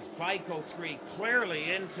as Baiko 3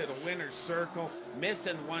 clearly into the winner's circle,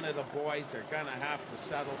 missing one of the boys. They're going to have to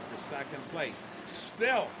settle for second place.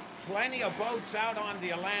 Still, plenty of boats out on the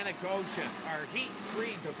Atlantic Ocean. Our Heat 3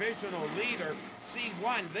 divisional leader,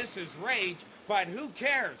 C1, this is Rage, but who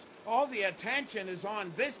cares? All the attention is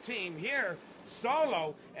on this team here,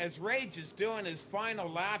 Solo, as Rage is doing his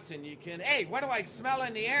final laps, and you can, hey, what do I smell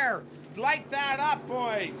in the air? Light that up,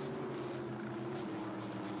 boys.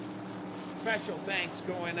 Special thanks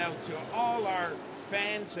going out to all our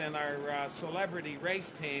fans and our celebrity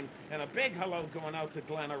race team, and a big hello going out to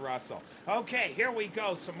Glenna Russell. Okay, here we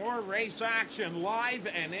go. Some more race action, live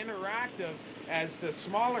and interactive, as the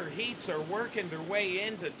smaller heats are working their way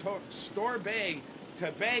into Store Bay,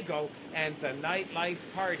 Tobago, and the nightlife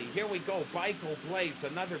party. Here we go. Baiko Blaze,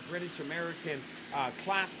 another British American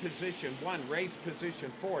class position 1, race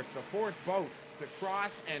position 4th, the 4th boat to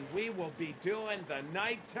cross, and we will be doing the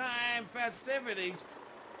nighttime festivities.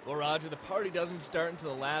 Well, Roger, the party doesn't start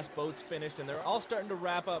until the last boat's finished, and they're all starting to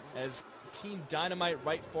wrap up as Team Dynamite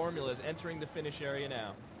Right Formula is entering the finish area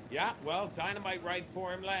now. Yeah, well, Dynamite Right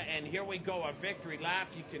Formula, and here we go, a victory lap.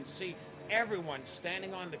 You can see everyone's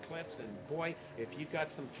standing on the cliffs, and boy, if you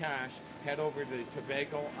got some cash, head over to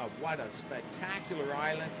Tobago. What a spectacular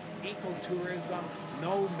island. Ecotourism,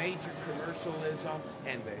 no major commercialism,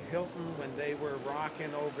 and the Hilton when they were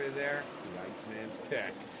rocking over there, the Iceman's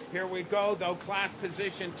pick. Here we go, though, class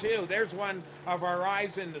position 2. There's one of our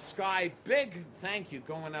eyes in the sky. Big thank you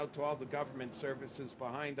going out to all the government services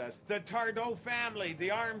behind us. The Tardot family,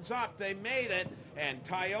 the arms up, they made it. And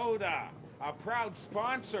Toyota, a proud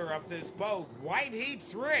sponsor of this boat. White Heat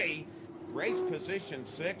 3, race position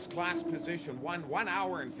 6, class position 1, 1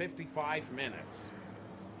 hour and 55 minutes.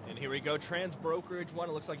 And here we go, Trans Brokerage 1.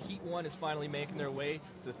 It looks like Heat 1 is finally making their way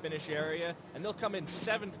to the finish area, and they'll come in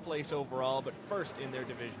 7th place overall, but first in their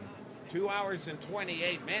division. 2 hours and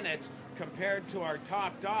 28 minutes compared to our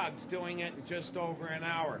top dogs doing it in just over an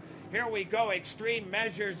hour. Here we go, extreme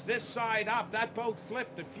measures this side up. That boat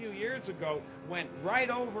flipped a few years ago, went right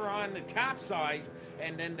over on the capsize,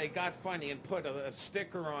 and then they got funny and put a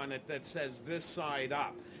sticker on it that says this side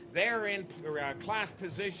up. They're in class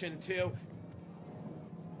position 2.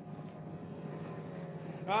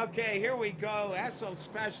 Okay, here we go. Esso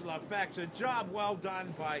Special Effects. A job well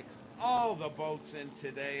done by all the boats in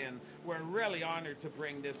today, and we're really honored to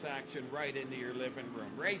bring this action right into your living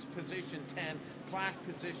room. Race position 10, class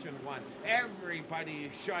position 1. Everybody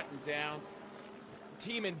is shutting down.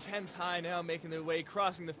 Team Intense High now making their way,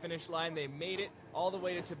 crossing the finish line. They made it all the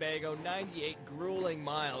way to Tobago, 98 grueling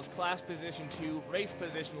miles. Class position 2, race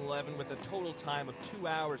position 11 with a total time of 2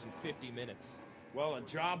 hours and 50 minutes. Well, a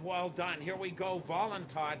job well done. Here we go,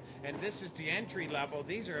 Voluntad, and this is the entry level.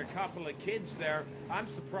 These are a couple of kids there. I'm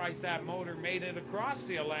surprised that motor made it across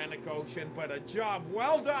the Atlantic Ocean, but a job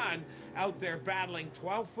well done out there battling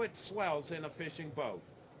 12-foot swells in a fishing boat.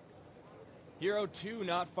 Hero 2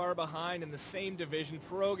 not far behind in the same division,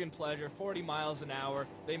 Pirogue Pleasure, 40 miles an hour.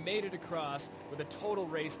 They made it across with a total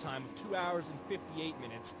race time of 2 hours and 58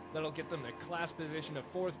 minutes. That'll get them a class position of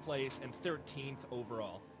 4th place and 13th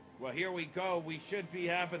overall. Well, here we go. We should be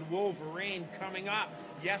having Wolverine coming up.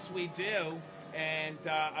 Yes, we do. And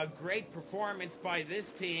a great performance by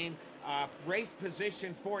this team. Race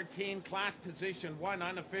position 14, class position 1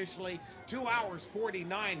 unofficially. 2 hours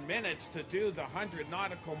 49 minutes to do the 100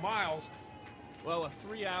 nautical miles. Well, with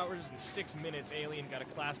 3 hours and 6 minutes, Alien got a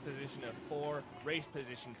class position of 4, race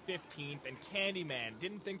position 15th, and Candyman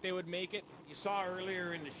didn't think they would make it. You saw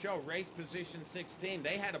earlier in the show, race position 16,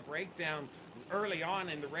 they had a breakdown early on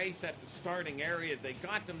in the race at the starting area. They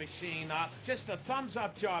got the machine up. Just a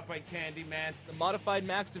thumbs-up job by Candyman. The Modified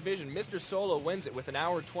Max Division, Mr. Solo wins it with 1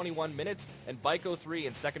 hour and 21 minutes, and Bico 3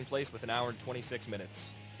 in 2nd place with 1 hour and 26 minutes.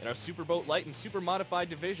 In our Superboat Light and Super Modified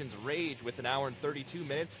divisions, Rage with 1 hour and 32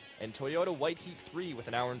 minutes, and Toyota White Heat 3 with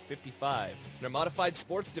 1 hour and 55. In our Modified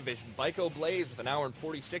Sports division, Bico Blaze with 1 hour and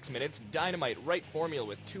 46 minutes, Dynamite Right Formula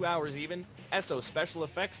with 2 hours even, Esso Special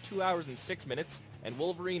Effects 2 hours and 6 minutes, and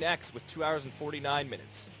Wolverine X with 2 hours and 49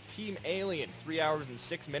 minutes. Team Alien 3 hours and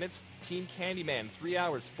 6 minutes, Team Candyman 3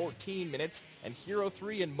 hours 14 minutes, and Hero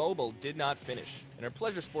 3 and Mobile did not finish. In our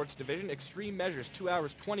Pleasure Sports division, Extreme Measures 2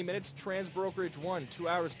 hours 20 minutes, Trans Brokerage 1 2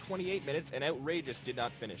 hours 28 minutes, and Outrageous did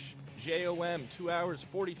not finish. JOM 2 hours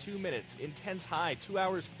 42 minutes, Intense High 2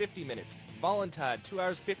 hours 50 minutes, Voluntad 2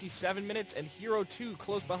 hours 57 minutes, and Hero 2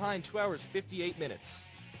 close behind 2 hours 58 minutes.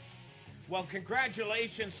 Well,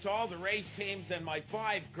 congratulations to all the race teams and my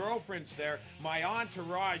 5 girlfriends there, my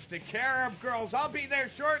entourage, the Carib girls. I'll be there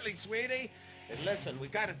shortly, sweetie. And listen, we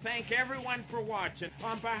got to thank everyone for watching.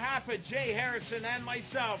 On behalf of Jay Harrison and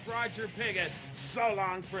myself, Roger Piggott, so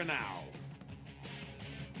long for now.